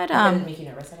 I thought It didn't make you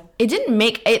nervous at all? It didn't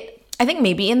make it. I think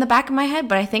maybe in the back of my head,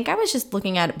 but I think I was just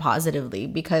looking at it positively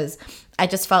because I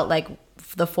just felt like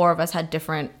the four of us had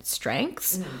different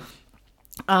strengths.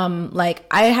 Like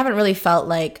I haven't really felt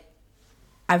like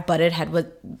I've butted head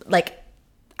with like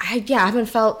I haven't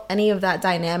felt any of that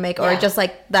dynamic or just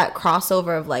like that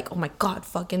crossover of like, oh my god,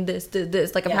 fucking this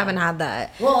like I haven't had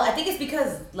that. Well, I think it's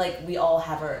because like we all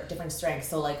have our different strengths,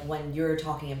 so like when you're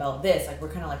talking about this, like we're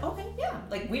kind of like, okay,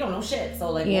 like we don't know shit, so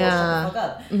like we'll shut the fuck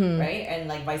up, right? And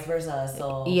like vice versa.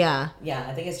 So yeah,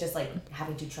 I think it's just like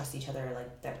having to trust each other,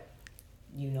 like that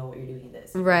you know what you're doing in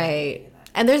this, right?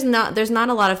 And there's not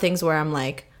a lot of things where I'm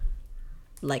like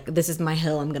this is my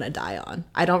hill I'm gonna die on.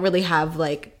 I don't really have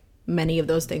like many of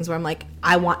those things where I'm like,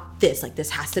 I want this, like this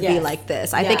has to be like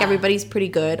this. I think everybody's pretty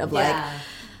good of like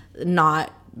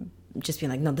not just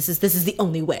being like, no, this is the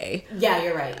only way. Yeah,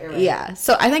 you're right. Yeah.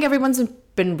 So I think everyone's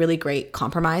been really great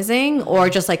compromising or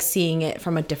just like seeing it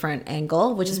from a different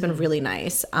angle, which has been really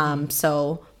nice.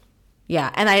 So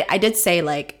yeah. And I did say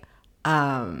like,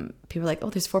 people were like,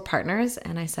 oh, there's 4 partners.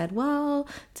 And I said, well,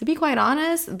 to be quite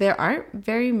honest, there aren't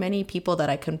very many people that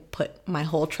I can put my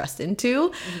whole trust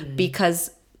into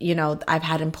because, you know, I've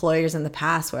had employers in the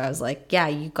past where I was like, yeah,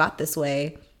 you got this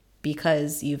way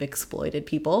because you've exploited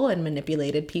people and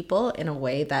manipulated people in a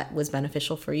way that was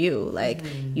beneficial for you. Like,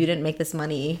 you didn't make this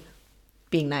money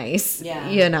being nice,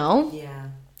 you know? Yeah.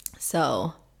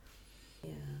 So.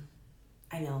 Yeah.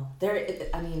 I know.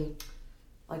 I mean,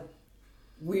 like,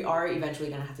 we are eventually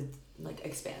going to have to, like,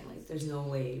 expand. Like, there's no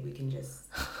way we can just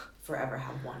forever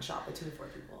have one shop between 4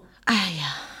 people.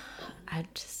 Yeah. I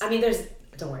mean,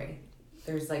 don't worry.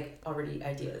 There's like already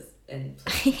ideas and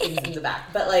things in the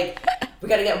back, but like we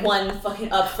gotta get one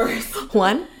fucking up first.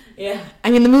 One? Yeah.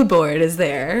 I mean, the mood board is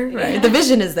there, right? Yeah. The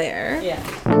vision is there. Yeah.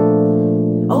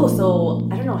 Oh, so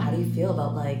I don't know. How do you feel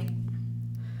about like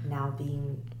now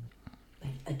being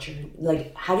like a journey?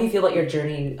 Like, how do you feel about your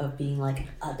journey of being like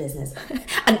a business owner?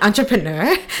 An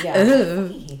entrepreneur? Yeah. Ooh. I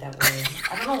fucking hate that word.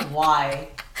 I don't know why.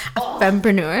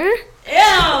 Fempreneur?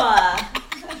 Ew.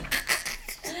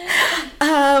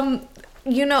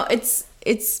 You know, it's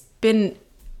been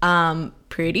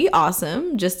pretty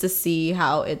awesome just to see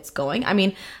how it's going. I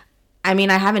mean,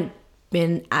 I haven't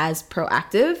been as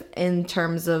proactive in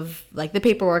terms of like the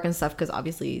paperwork and stuff because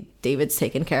obviously David's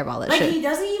taken care of all that like, shit. Like he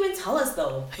doesn't even tell us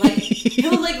though. Like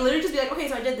he'll like literally just be like, okay,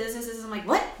 so I did this. I'm like,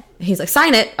 what? He's like,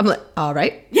 sign it. I'm like, all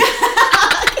right. Yeah.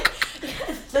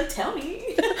 Like tell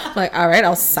me. I'm like, all right,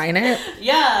 I'll sign it.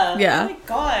 Yeah. Yeah. Oh my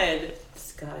god.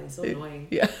 This guy is so annoying.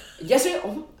 Yeah. Yesterday.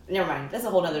 Oh, never mind. That's a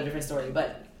whole other different story.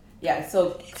 But yeah.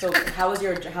 So how's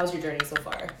your journey so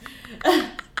far?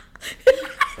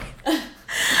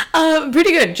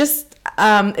 Pretty good. Just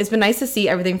it's been nice to see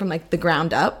everything from like the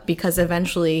ground up because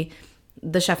eventually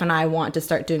the chef and I want to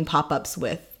start doing pop-ups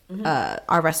with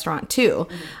our restaurant too.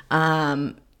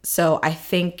 So I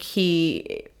think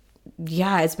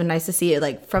it's been nice to see it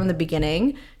like from the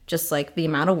beginning, just like the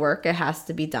amount of work it has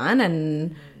to be done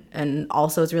and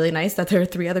also it's really nice that there are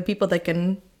 3 other people that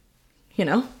can, you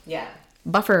know,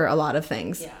 buffer a lot of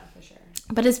things. Yeah, for sure.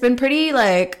 But it's been pretty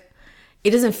like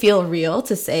it doesn't feel real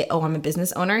to say, oh, I'm a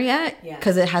business owner yet. Yeah.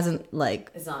 Because it hasn't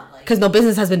like, it's not like, because no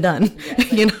business has been done. yeah,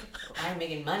 like, you know? I'm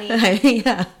making money.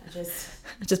 Yeah.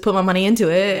 I just put my money into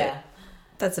it. Yeah.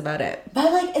 That's about it.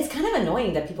 But like, it's kind of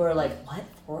annoying that people are like, what,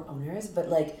 4 owners? But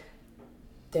like,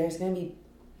 there's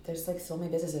like so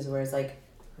many businesses where it's like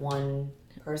one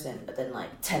person, but then like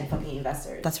 10 fucking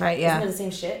investors. That's right. Yeah. Isn't it the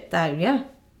same shit?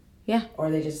 Yeah. Or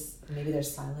maybe they're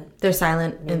silent. They're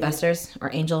silent investors or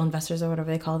angel investors or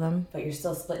whatever they call them. But you're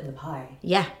still splitting the pie.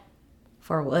 Yeah.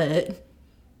 For what?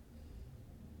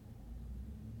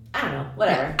 I don't know.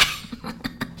 Whatever.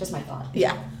 Just my thought.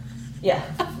 Yeah. Yeah.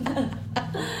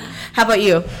 How about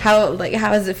you? How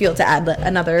does it feel to add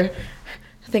another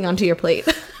thing onto your plate?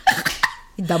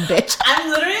 You dumb bitch. I'm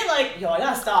literally like, yo, I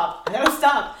gotta stop.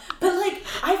 But like,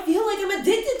 I feel like I'm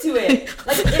addicted to it.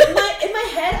 Like in my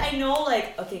head, I know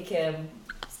like, okay, Kim,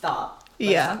 stop. Like,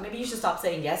 yeah. maybe you should stop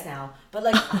saying yes now. But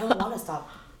like, I don't want to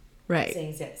stop. Right.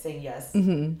 Saying yes.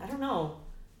 Mm-hmm. I don't know.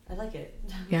 I like it.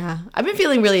 Yeah. I've been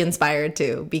feeling really inspired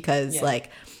too because like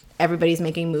everybody's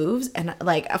making moves, and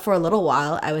like for a little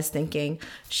while I was thinking,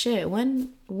 shit,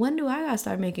 when do I gotta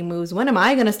start making moves? When am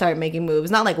I gonna start making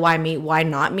moves? Not like why me, why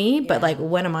not me, but like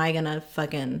when am I gonna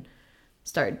fucking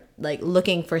start like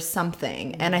looking for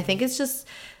something? And I think it's just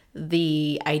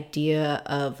the idea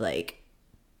of like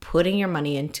putting your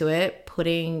money into it,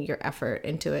 putting your effort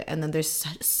into it, and then there's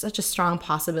such a strong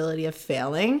possibility of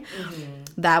failing.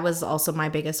 That was also my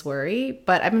biggest worry.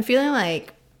 But I've been feeling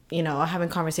like, you know, having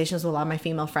conversations with a lot of my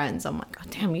female friends, I'm like, oh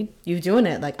damn, you doing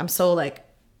it. Like I'm so like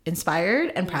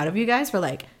inspired and proud of you guys for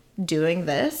like doing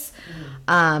this,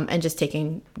 and just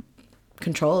taking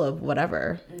control of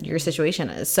whatever your situation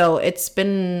is. So it's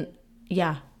been,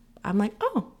 I'm like,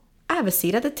 oh, I have a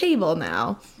seat at the table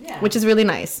now, which is really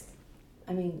nice.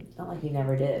 I mean, not like you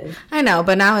never did. I know,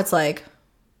 but now it's like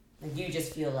you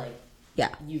just feel like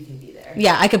you can be there.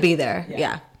 Yeah, I could be there.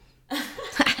 Yeah.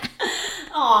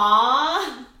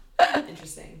 Aww.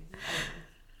 Interesting.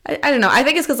 I don't know. I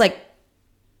think it's because like,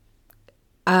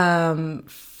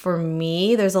 for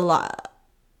me, there's a lot,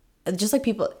 just like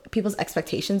people's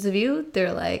expectations of you.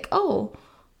 They're like, oh,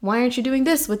 why aren't you doing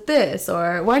this with this?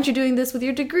 Or why aren't you doing this with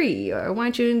your degree? Or why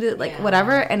aren't you doing this, like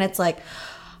whatever? And it's like,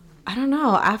 I don't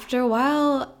know. After a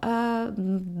while,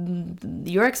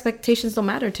 your expectations don't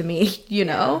matter to me, you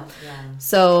know? Yeah.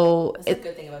 So that's a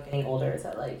good thing about getting older is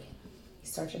that like you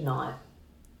start to not.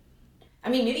 I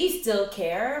mean, maybe you still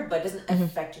care, but it doesn't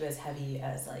affect you as heavy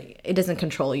as like. It doesn't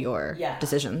control your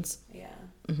decisions. Yeah.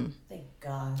 Thank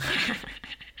God.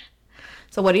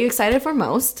 So, what are you excited for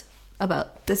most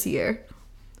about this year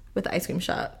with the ice cream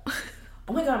shop?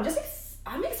 Oh my God,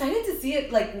 I'm excited to see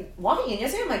it. Like walking in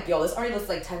yesterday, I'm like, yo, this already looks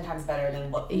like 10 times better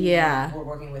than what we were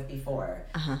working with before.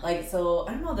 Like, so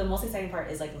I don't know. The most exciting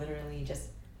part is like literally just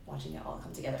watching it all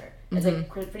come together. It's like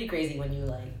pretty crazy when you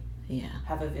like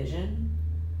have a vision.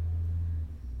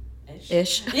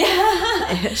 Ish.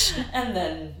 Yeah. Ish. And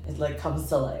then it like comes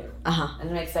to life. And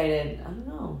I'm excited. I don't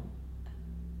know.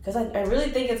 Because I really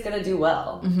think it's going to do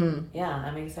well. Yeah,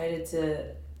 I'm excited to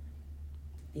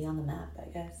be on the map, I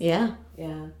guess. Yeah.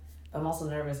 Yeah. I'm also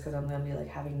nervous because I'm going to be like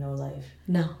having no life.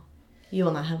 No. You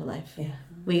will not have a life. Yeah.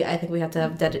 I think we have to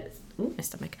have my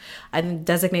stomach. I think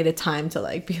designated time to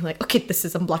like be like, okay,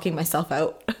 I'm blocking myself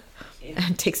out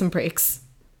and take some breaks.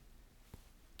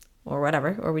 Or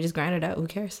whatever, or we just grind it out. Who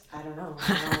cares? I don't know.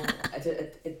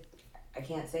 I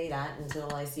can't say that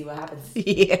until I see what happens.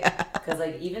 Yeah. Because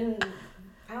like I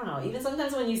don't know. Even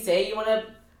sometimes when you say you want to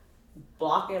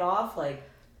block it off, like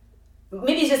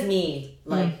maybe it's just me.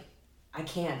 Like I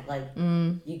can't. Like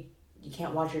you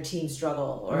can't watch your team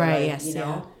struggle, or right? Like, yes. You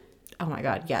know. Oh my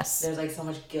God. Yes. There's like so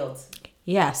much guilt.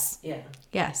 Yes. Yeah.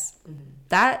 Yes.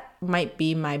 That might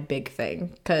be my big thing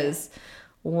because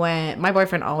when my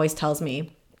boyfriend always tells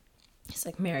me. He's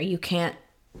like, Mary,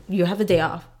 you have the day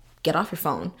off. Get off your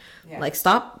phone. Yeah. Like,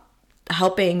 stop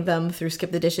helping them through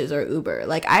Skip the Dishes or Uber.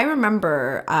 Like, I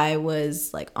remember I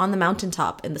was, like, on the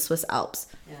mountaintop in the Swiss Alps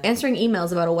answering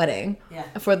emails about a wedding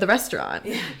for the restaurant.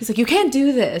 Yeah. He's like, you can't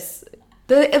do this.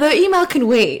 The email can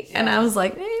wait. Yeah. And I was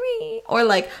like, maybe. Or,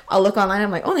 like, I'll look online.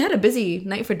 I'm like, oh, they had a busy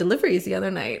night for deliveries the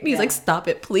other night. And he's like, stop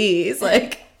it, please.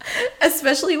 Like,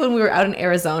 especially when we were out in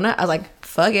Arizona, I was like,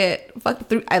 fuck it. Fuck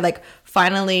through. I, like,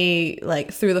 finally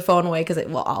like threw the phone away because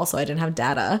also I didn't have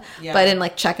data, but I didn't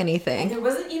like check anything. And there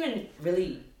wasn't even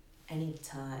really any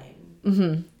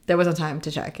time. There wasn't time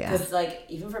to check. Yeah, because like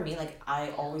even for me, like I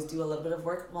always do a little bit of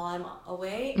work while I'm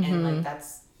away, and like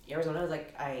that's Arizona was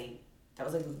like that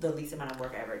was like the least amount of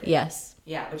work I ever did. Yes.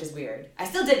 Yeah, which is weird. I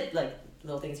still did like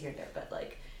little things here and there, but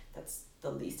like that's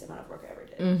the least amount of work I ever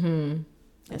did.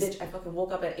 Bitch, I fucking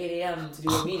woke up at 8 a.m. to do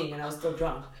a meeting and I was still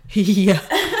drunk. Yeah.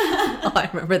 Oh, I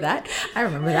remember that.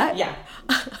 Yeah.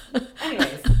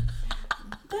 Anyways.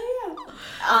 But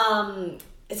yeah.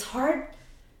 It's hard.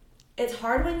 It's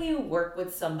hard when you work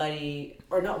with somebody,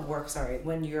 or not work, sorry,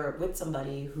 when you're with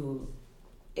somebody who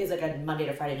is like a Monday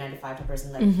to Friday, 9 to 5 type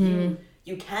person. Like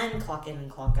you can clock in and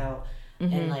clock out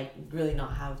and like really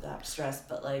not have that stress,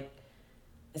 but like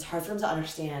it's hard for them to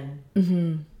understand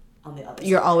on the other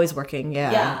You're side. always working.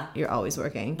 Yeah. You're always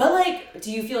working. But like,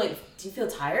 do you feel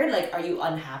tired? Like, are you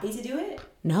unhappy to do it?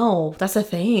 No, that's the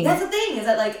thing. That's the thing, is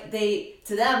that like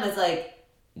to them it's like,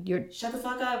 You're shut the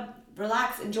fuck up,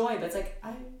 relax, enjoy. But it's like,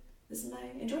 this is my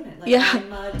enjoyment. Like, Yeah.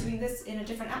 I'm doing this in a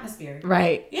different atmosphere.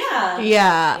 right. Yeah.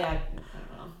 Yeah. Yeah. I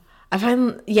don't know. I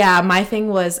find, my thing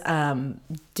was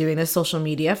doing the social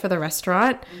media for the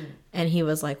restaurant. And he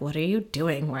was like, what are you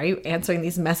doing? Why are you answering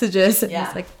these messages? And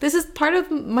he's like, this is part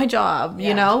of my job,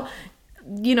 you know?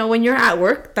 You know, when you're at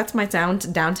work, that's my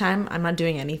downtime. I'm not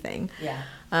doing anything. Yeah.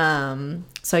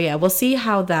 So yeah, we'll see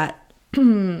how that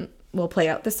will play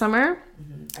out this summer.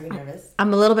 Are you nervous?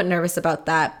 I'm a little bit nervous about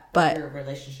that, but Your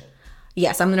relationship.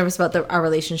 yes, I'm nervous about our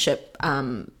relationship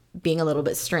being a little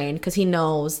bit strained because he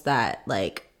knows that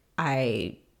like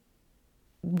I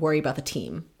worry about the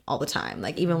team all the time.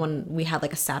 Like even when we had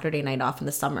like a Saturday night off in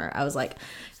the summer, I was like,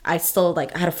 I still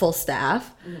like I had a full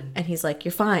staff, and he's like,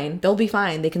 you're fine, they'll be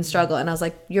fine, they can struggle. And I was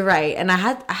like, you're right. And I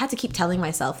had to keep telling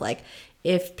myself like,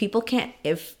 if people can't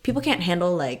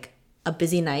handle like a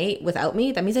busy night without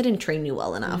me, that means I didn't train you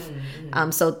well enough.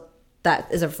 So that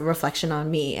is a reflection on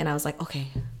me. And I was like, okay,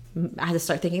 I had to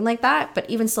start thinking like that. But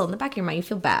even still, in the back of your mind, you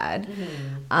feel bad.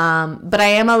 But I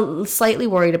am slightly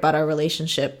worried about our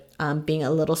relationship being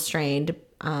a little strained.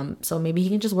 So maybe he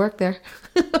can just work there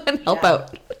and help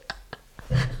out.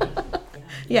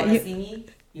 You want to see me?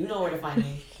 You know where to find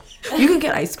me. You can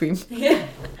get ice cream. Yeah.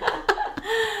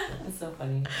 That's so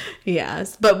funny.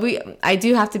 Yes, but I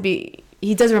do have to be.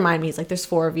 He does remind me. He's like, "There's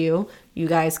 4 of you. You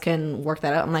guys can work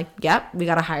that out." I'm like, "Yep, we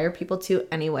gotta hire people too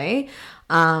anyway."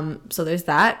 So there's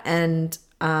that, and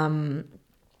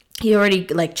he already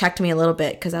like checked me a little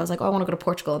bit because I was like, "Oh, I want to go to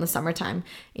Portugal in the summertime."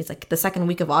 He's like, "The second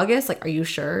week of August, like, are you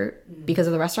sure?" Because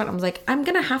of the restaurant. I was like, "I'm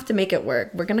gonna have to make it work.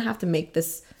 We're gonna have to make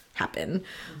this happen."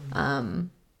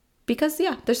 Because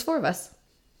there's 4 of us.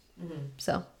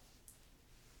 So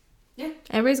yeah,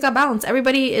 everybody's got balance.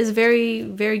 Everybody is very,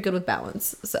 very good with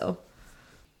balance. So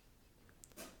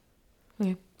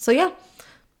okay. So yeah,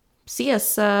 see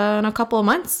us in a couple of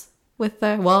months with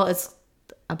it's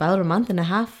about a month and a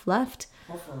half left.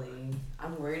 Hopefully.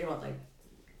 I'm worried about like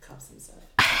cups and stuff.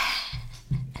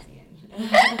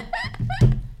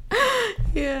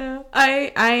 Yeah,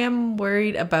 I am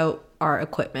worried about our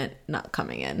equipment not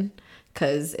coming in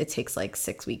because it takes like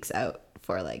 6 weeks out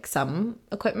for like some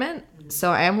equipment.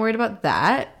 So I am worried about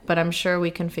that, but I'm sure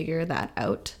we can figure that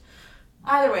out.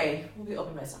 Either way, we'll be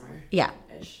open by summer. Yeah.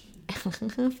 Ish.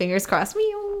 Fingers crossed.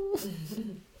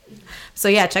 So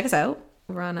yeah, check us out.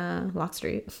 We're on Lock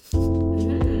Street.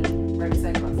 We're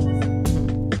excited about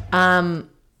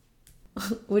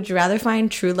this. Would you rather find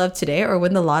true love today or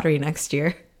win the lottery next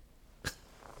year?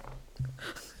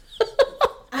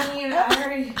 I mean, I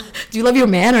already... Do you love your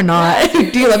man or not?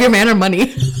 Do you love your man or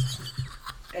money?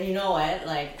 And you know what?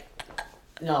 Like,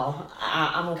 no,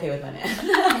 I'm okay with my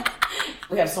man.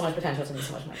 We have so much potential to make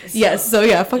so much money. So. Yes, so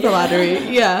yeah, fuck the lottery.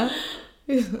 Yeah.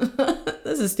 This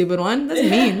is a stupid one. That's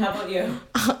mean. How about you?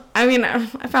 I mean,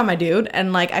 I found my dude,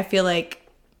 and like I feel like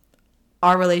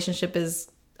our relationship is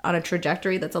on a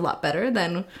trajectory that's a lot better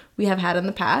than we have had in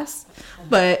the past.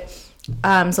 But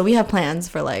so we have plans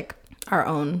for like our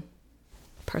own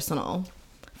personal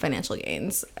financial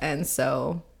gains, and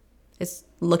so it's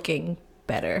looking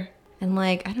better. And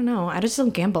like I don't know, I just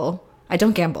don't gamble. I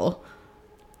don't gamble.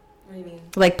 What do you mean?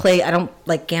 Like I don't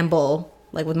like gamble.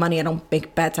 Like with money, I don't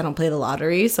make bets. I don't play the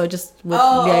lottery. So just with,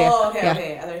 Okay. Yeah.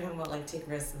 I thought you were talking about like take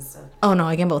risks and stuff. Oh no,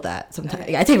 I gamble with that sometimes.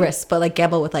 Okay. Yeah, I take risks, but like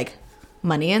gamble with like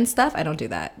money and stuff, I don't do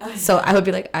that. So I would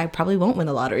be like, I probably won't win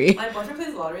the lottery. My boyfriend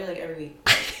plays the lottery like every week.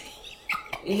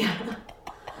 Yeah.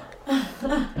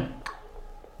 I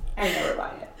never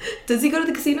buy it. Does he go to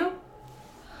the casino?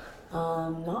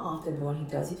 Not often, but when he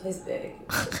does, he plays big.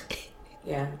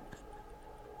 Yeah.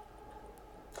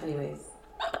 Anyways.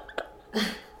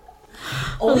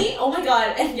 Oh my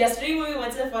god, and yesterday when we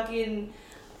went to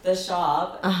the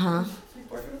shop, my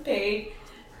boyfriend paid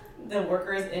the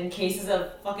workers in cases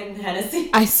of fucking Hennessy.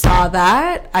 I saw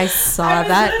that. I was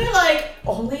literally like,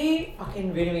 only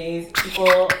fucking Vietnamese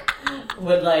people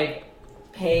would like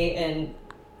pay in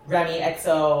Remy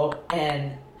XO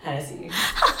and Hennessy.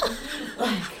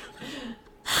 Like,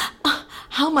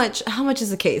 How much is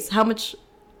the case? How much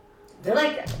They're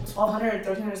like $1,200,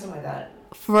 $1,300, something like that.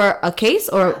 For a case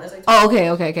or? Yeah, like oh,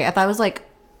 okay. I thought it was like,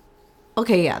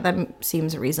 okay, yeah, that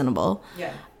seems reasonable.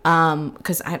 Yeah.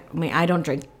 Because I mean, I don't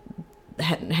drink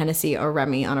Hennessy or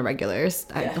Remy on a regular.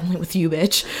 Yeah. Only with you,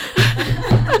 bitch.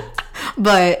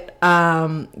 But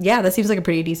yeah, that seems like a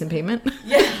pretty decent payment.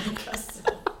 Yeah, I guess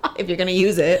so. If you're gonna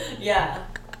use it. Yeah.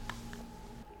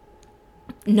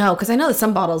 No, because I know that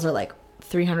some bottles are like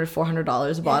 $300,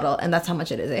 $400 a bottle, and that's how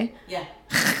much it is, eh? Yeah.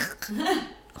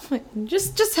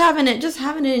 just having it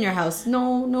in your house.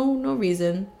 No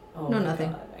reason. Oh no my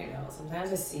nothing. God, I know.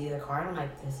 Sometimes I see the car and I'm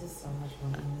like, this is so much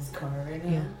money in this car right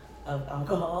now. Yeah. Of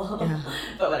alcohol. Yeah.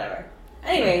 But whatever.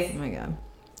 Anyways. Oh my God.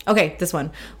 Okay, this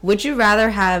one. Would you rather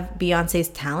have Beyonce's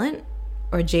talent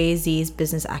or Jay-Z's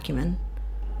business acumen?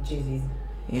 Jay-Z's.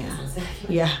 Yeah.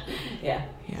 Yeah. Yeah.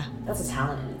 Yeah. That's a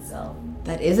talent in itself.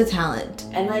 That is a talent.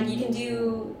 And like you can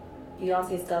do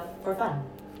Beyonce stuff for fun.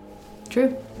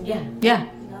 True. Yeah. Yeah.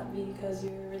 Not because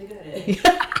you're really good at it.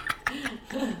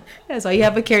 That's why you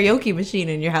have a karaoke machine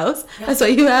in your house. That's why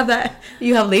you have that.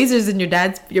 You have lasers in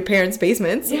your parents'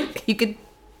 basements. Yeah. You could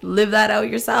live that out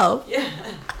yourself. Yeah.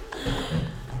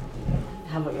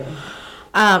 How about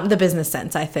you? The business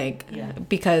sense, I think. Yeah.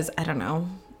 Because I don't know.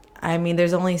 I mean,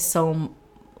 there's only so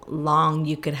long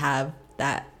you could have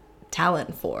that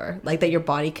talent for, like that your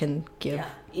body can give. Yeah.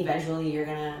 Eventually, you're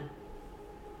gonna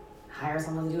hire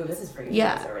someone to do a business for you.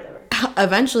 Yeah. Or whatever.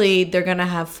 Eventually, they're gonna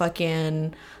have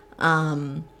fucking,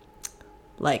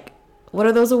 like, what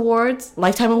are those awards?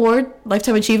 Lifetime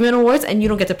Achievement Awards, and you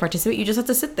don't get to participate. You just have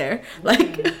to sit there.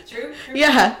 Like, True.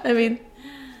 yeah. I mean,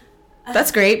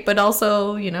 that's great, but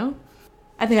also, you know,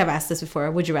 I think I've asked this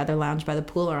before. Would you rather lounge by the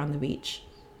pool or on the beach?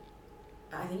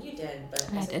 I think you did, but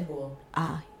I I said did. pool.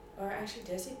 Or actually,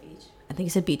 did I say beach? I think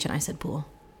you said beach and I said pool.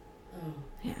 Oh.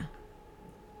 Yeah.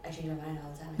 I change my mind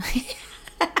all the time.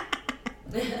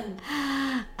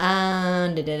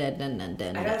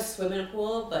 I'd rather swim in a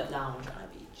pool, but lounge on a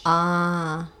beach.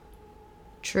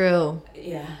 True.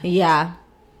 Yeah. Yeah.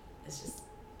 It's just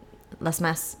Less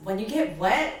mess. when you get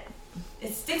wet,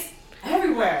 it sticks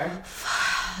everywhere.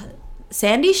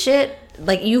 Sandy shit,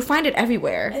 like you find it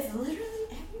everywhere. It's literally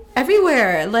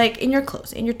Everywhere. Like in your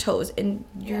clothes, in your toes, in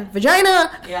your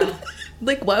vagina. Yeah.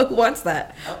 Like who wants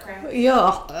that? Okay. Yeah.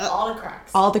 All the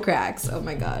cracks. All the cracks. Oh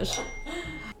my gosh.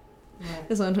 Yeah.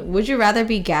 This one. Would you rather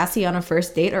be gassy on a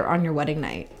first date or on your wedding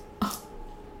night?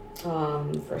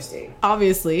 First date.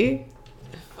 Obviously.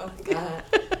 Oh God.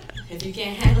 If you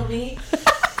can't handle me.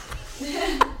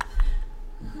 And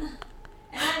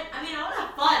I mean, I want to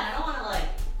have fun. I don't want to like,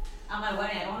 on my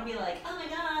wedding, I don't want to be like, oh my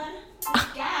God,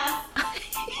 gas.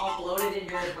 All bloated in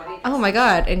your wedding. Oh my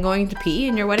God. And going to pee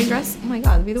in your wedding dress? Oh my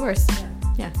God. It'd be the worst.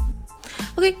 Yeah.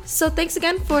 Okay, so thanks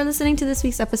again for listening to this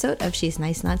week's episode of She's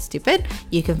Nice Not Stupid.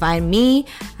 You can find me,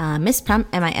 Miss Prum,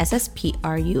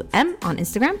 MISSPRUM, on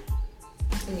Instagram.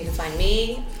 And you can find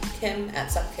me, Kim, at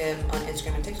SupKim on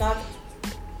Instagram and TikTok.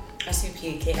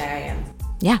 SUPKIIM.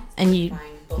 Yeah, and you Find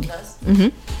both of us.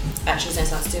 Mm-hmm. At She's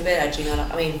Nice Not Stupid at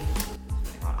gmail.com. I mean,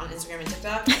 on Instagram and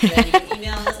TikTok. And then you can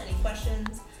email us any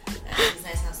questions at She's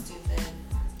Nice Not Stupid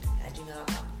at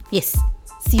gmail.com. Yes.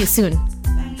 See you soon.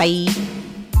 Bye. Bye.